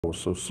was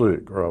so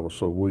sick or I was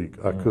so weak,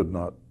 I could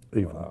not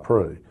even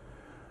pray.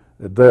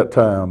 At that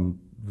time,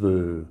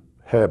 the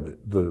habit,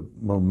 the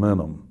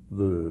momentum,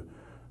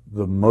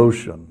 the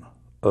motion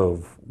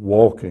of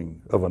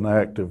walking, of an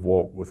active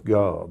walk with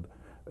God,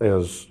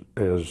 as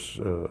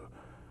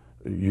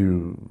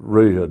you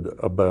read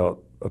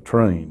about a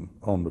train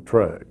on the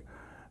track,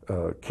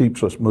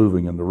 keeps us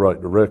moving in the right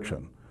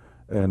direction.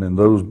 And in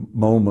those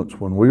moments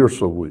when we are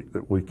so weak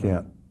that we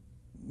can't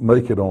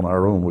make it on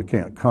our own, we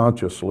can't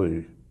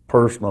consciously,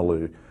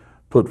 personally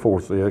put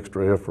forth the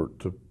extra effort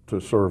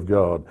to serve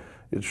God,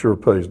 it sure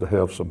pays to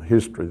have some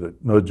history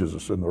that nudges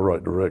us in the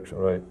right direction.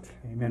 Right.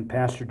 Amen,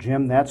 Pastor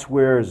Jim. That's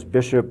where, as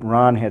Bishop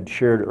Ron had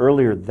shared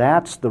earlier,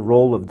 that's the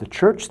role of the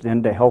church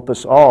then to help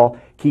us all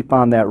keep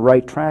on that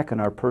right track in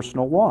our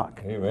personal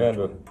walk.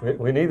 Amen.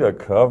 We need a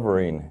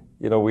covering.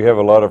 You know, we have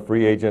a lot of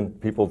free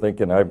agent people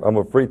thinking, I'm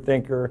a free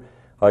thinker,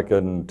 I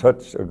can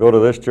touch, or go to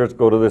this church,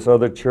 go to this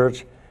other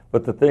church.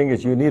 But the thing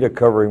is, you need a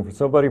covering for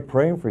somebody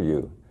praying for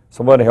you,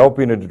 somebody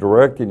helping and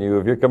directing you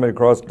if you're coming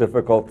across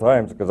difficult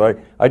times. Because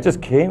I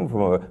just came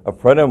from a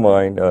friend of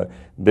mine,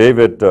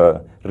 David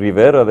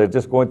Rivera, that's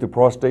just going through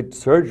prostate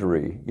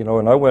surgery. You know,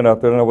 and I went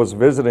out there and I was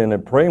visiting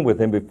and praying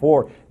with him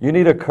before. You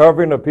need a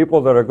covering of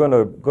people that are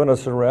going to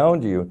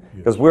surround you,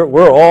 because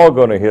we're all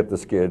going to hit the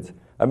skids.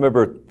 I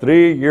remember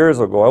 3 years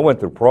ago, I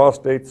went through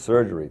prostate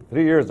surgery.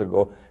 3 years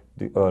ago,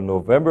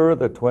 November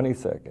the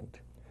 22nd,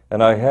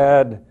 and I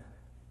had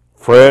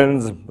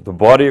friends, the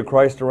body of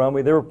Christ around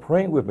me. They were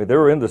praying with me. They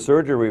were in the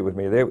surgery with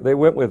me. They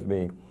went with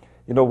me.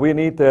 You know, we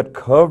need that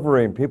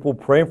covering, people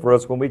praying for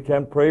us when we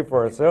can't pray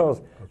for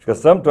ourselves.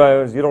 Because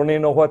sometimes you don't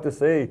even know what to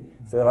say.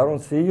 You say, I don't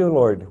see you,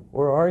 Lord.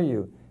 Where are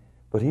you?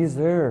 But He's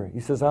there.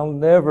 He says, I'll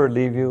never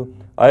leave you.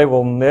 I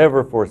will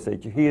never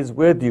forsake you. He is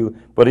with you,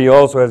 but He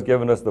also has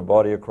given us the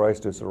body of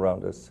Christ to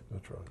surround us.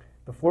 That's right.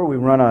 Before we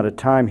run out of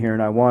time here,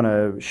 and I want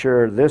to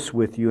share this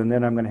with you, and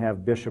then I'm going to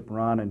have Bishop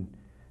Ron and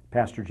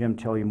Pastor Jim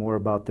tell you more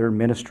about their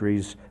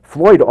ministries.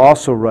 Floyd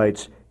also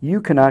writes, you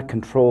cannot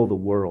control the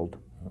world.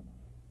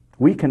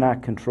 We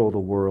cannot control the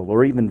world,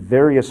 or even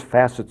various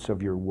facets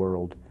of your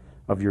world,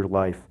 of your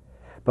life.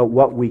 But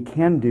what we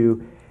can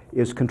do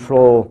is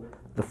control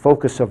the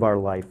focus of our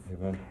life.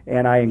 Amen.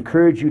 And I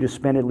encourage you to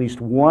spend at least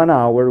 1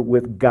 hour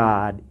with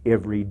God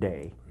every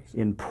day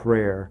in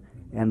prayer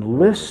and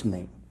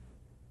listening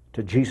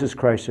to Jesus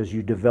Christ as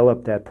you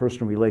develop that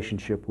personal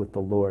relationship with the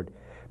Lord.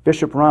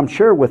 Bishop Ram,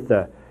 share with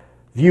the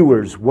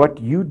viewers what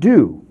you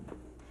do.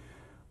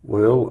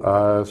 Well,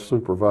 I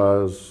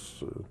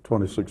supervise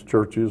 26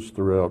 churches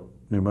throughout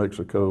New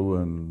Mexico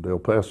and El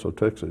Paso,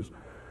 Texas,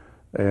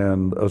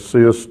 and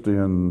assist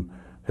in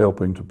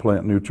helping to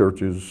plant new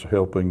churches,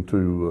 helping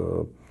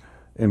to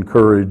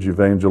encourage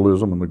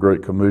evangelism and the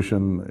Great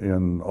Commission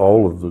in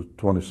all of the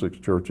 26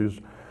 churches.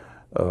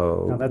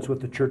 Now that's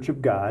with the Church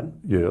of God.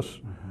 Yes.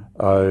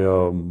 I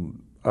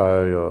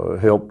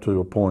help to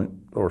appoint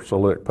or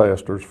select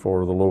pastors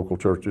for the local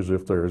churches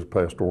if there is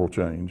pastoral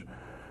change,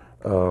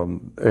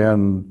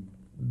 and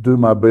do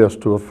my best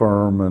to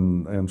affirm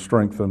and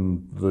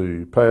strengthen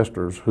the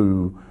pastors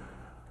who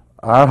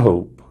I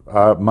hope,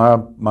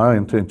 my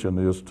intention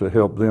is to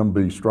help them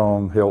be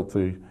strong,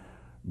 healthy,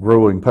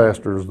 growing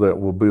pastors that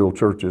will build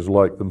churches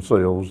like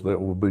themselves, that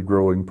will be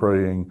growing,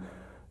 praying,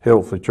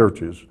 healthy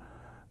churches.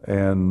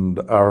 And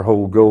our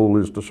whole goal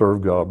is to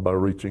serve God by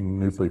reaching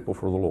new people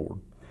for the Lord.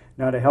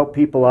 Now, to help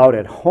people out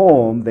at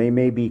home, they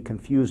may be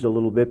confused a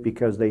little bit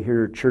because they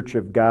hear Church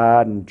of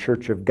God and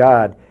Church of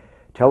God.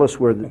 Tell us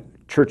where the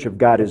Church of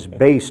God is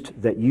based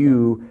that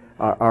you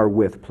are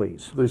with,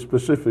 please. The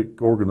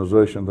specific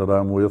organization that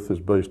I'm with is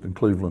based in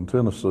Cleveland,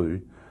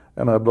 Tennessee.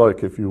 And I'd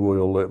like, if you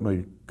will, let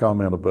me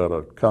comment about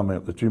a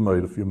comment that you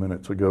made a few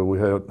minutes ago. We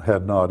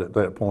had not at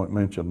that point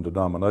mentioned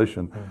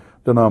denomination.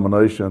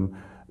 Denomination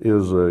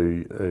is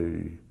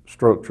a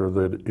structure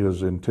that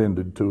is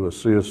intended to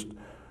assist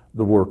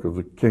the work of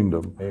the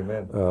kingdom.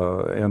 Amen.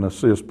 And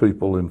assist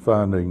people in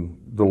finding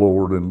the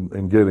Lord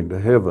and getting to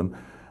heaven.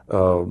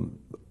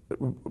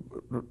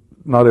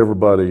 Not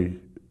everybody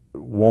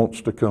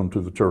wants to come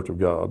to the Church of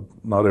God.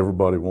 Not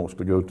everybody wants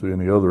to go to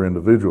any other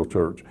individual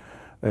church.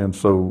 And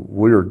so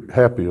we're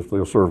happy if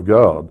they'll serve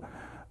God.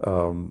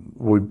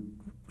 We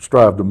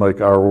strive to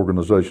make our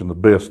organization the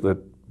best that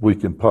we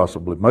can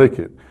possibly make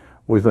it.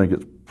 We think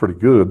it's pretty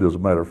good, as a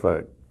matter of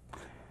fact.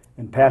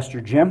 And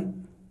Pastor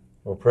Jim?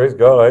 Well, praise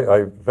God.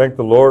 I thank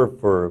the Lord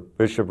for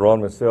Bishop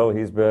Ron Massell.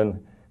 He's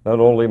been not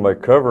only my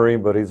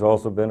covering, but he's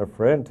also been a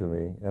friend to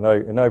me. And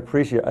I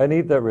appreciate, I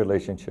need that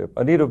relationship.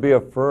 I need to be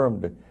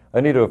affirmed.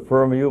 I need to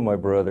affirm you, my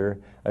brother.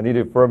 I need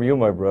to affirm you,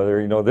 my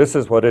brother. You know, this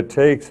is what it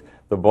takes,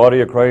 the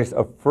body of Christ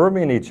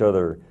affirming each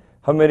other.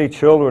 How many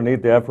children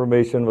need the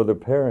affirmation of their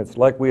parents?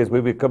 Like we, as we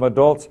become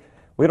adults,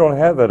 we don't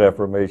have that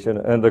affirmation.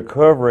 And the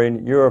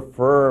covering, you're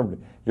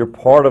affirmed. You're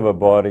part of a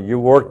body. You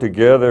work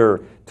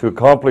together to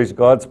accomplish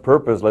God's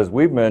purpose. As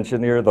we've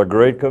mentioned here, the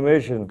Great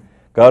Commission.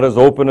 God has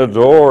opened a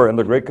door, and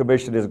the Great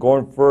Commission is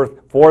going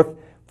forth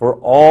for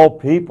all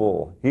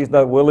people. He's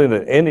not willing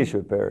that any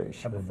should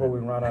perish. And before we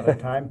run out of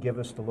time, give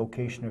us the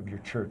location of your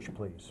church,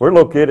 please. We're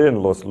located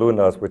in Los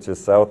Lunas, which is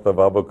south of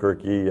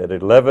Albuquerque, at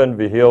 11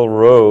 Vigil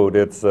Road.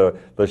 It's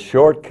the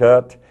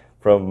shortcut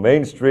from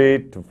Main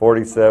Street to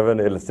 47,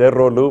 El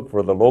Cerro Loop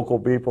for the local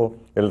people,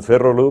 El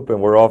Cerro Loop, and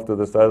we're off to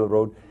the side of the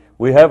road.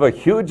 We have a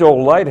huge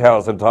old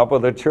lighthouse on top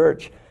of the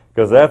church,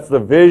 because that's the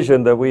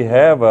vision that we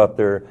have out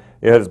there.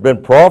 It has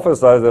been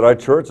prophesied that our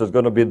church is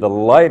going to be the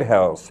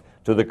lighthouse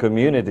to the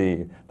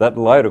community. That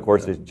light, of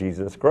course, is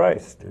Jesus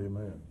Christ.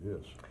 Amen, yes.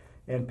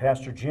 And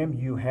Pastor Jim,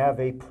 you have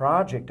a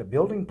project, a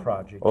building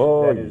project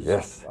Oh, that is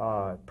yes.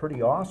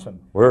 Pretty awesome.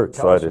 We're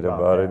Tell us excited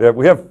about it. that.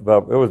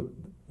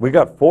 We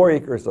got 4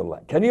 acres of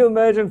land. Can you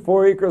imagine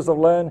 4 acres of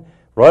land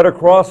right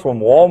across from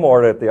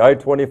Walmart at the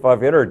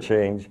I-25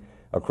 interchange,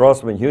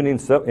 across from in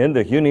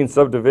the Huning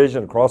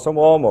subdivision, across from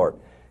Walmart?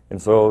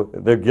 And so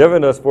they're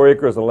giving us 4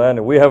 acres of land,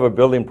 and we have a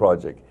building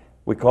project.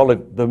 We call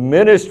it the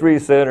Ministry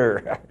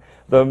Center.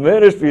 The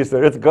Ministry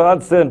Center. It's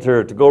God's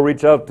center to go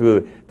reach out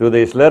to the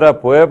Isleta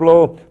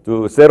Pueblo,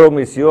 to Cerro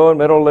Mission,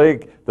 Meadow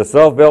Lake, the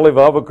South Valley of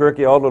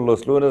Albuquerque, all of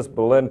Los Lunas,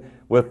 Belen,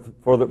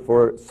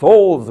 for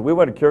souls. We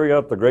want to carry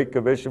out the Great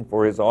Commission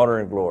for His honor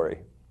and glory.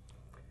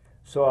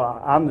 So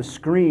on the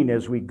screen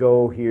as we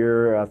go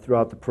here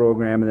throughout the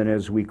program, and then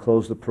as we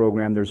close the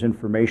program, there's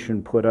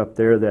information put up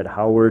there that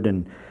Howard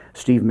and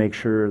Steve make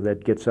sure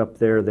that gets up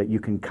there, that you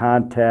can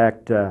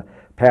contact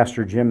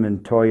Pastor Jim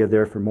and Toya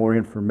there for more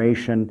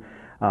information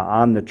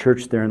on the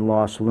church there in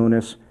Los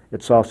Lunas.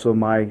 It's also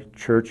my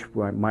church,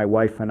 my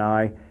wife and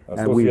I.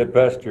 And we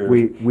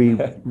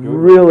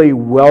really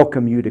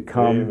welcome you to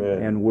come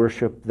Amen. and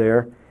worship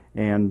there.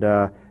 And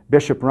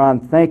Bishop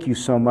Ron, thank you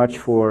so much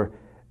for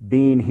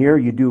being here.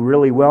 You do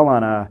really well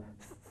on a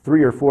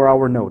 3 or 4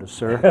 hour notice,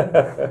 sir.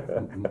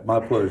 My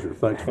pleasure.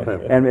 Thanks for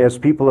having me. And as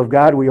people of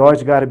God, we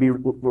always got to be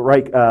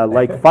right,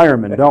 like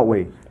firemen, don't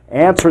we?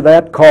 Answer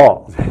that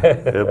call.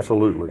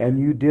 Absolutely. And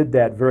you did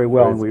that very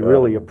well, and Praise we God.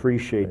 really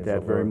appreciate Praise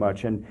that the very Lord.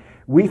 much. And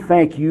we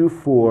thank you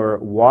for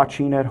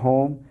watching at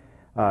home.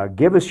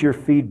 Give us your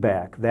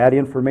feedback. That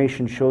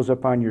information shows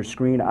up on your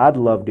screen. I'd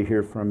love to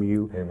hear from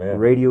you. Amen.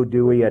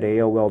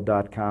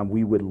 RadioDewey@AOL.com.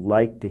 We would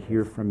like to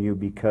hear from you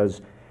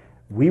because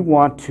we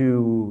want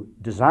to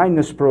design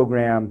this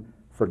program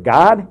for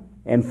God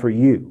and for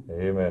you.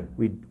 Amen.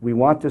 We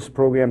want this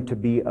program to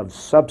be of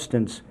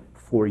substance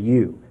for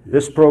you.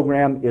 This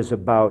program is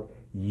about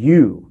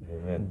you,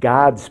 Amen.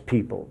 God's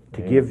people,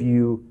 to give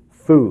you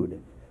food.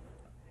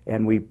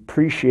 And we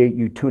appreciate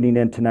you tuning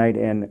in tonight,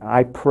 and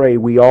I pray,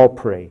 we all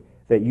pray,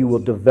 that you will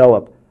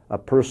develop a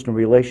personal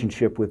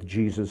relationship with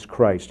Jesus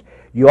Christ.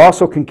 You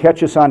also can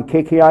catch us on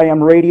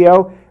KKIM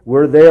Radio.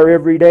 We're there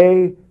every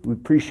day. We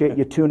appreciate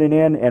you tuning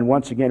in, and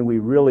once again, we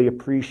really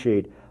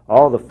appreciate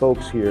all the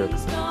folks here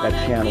at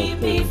Channel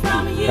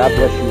 32. God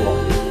bless you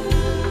all.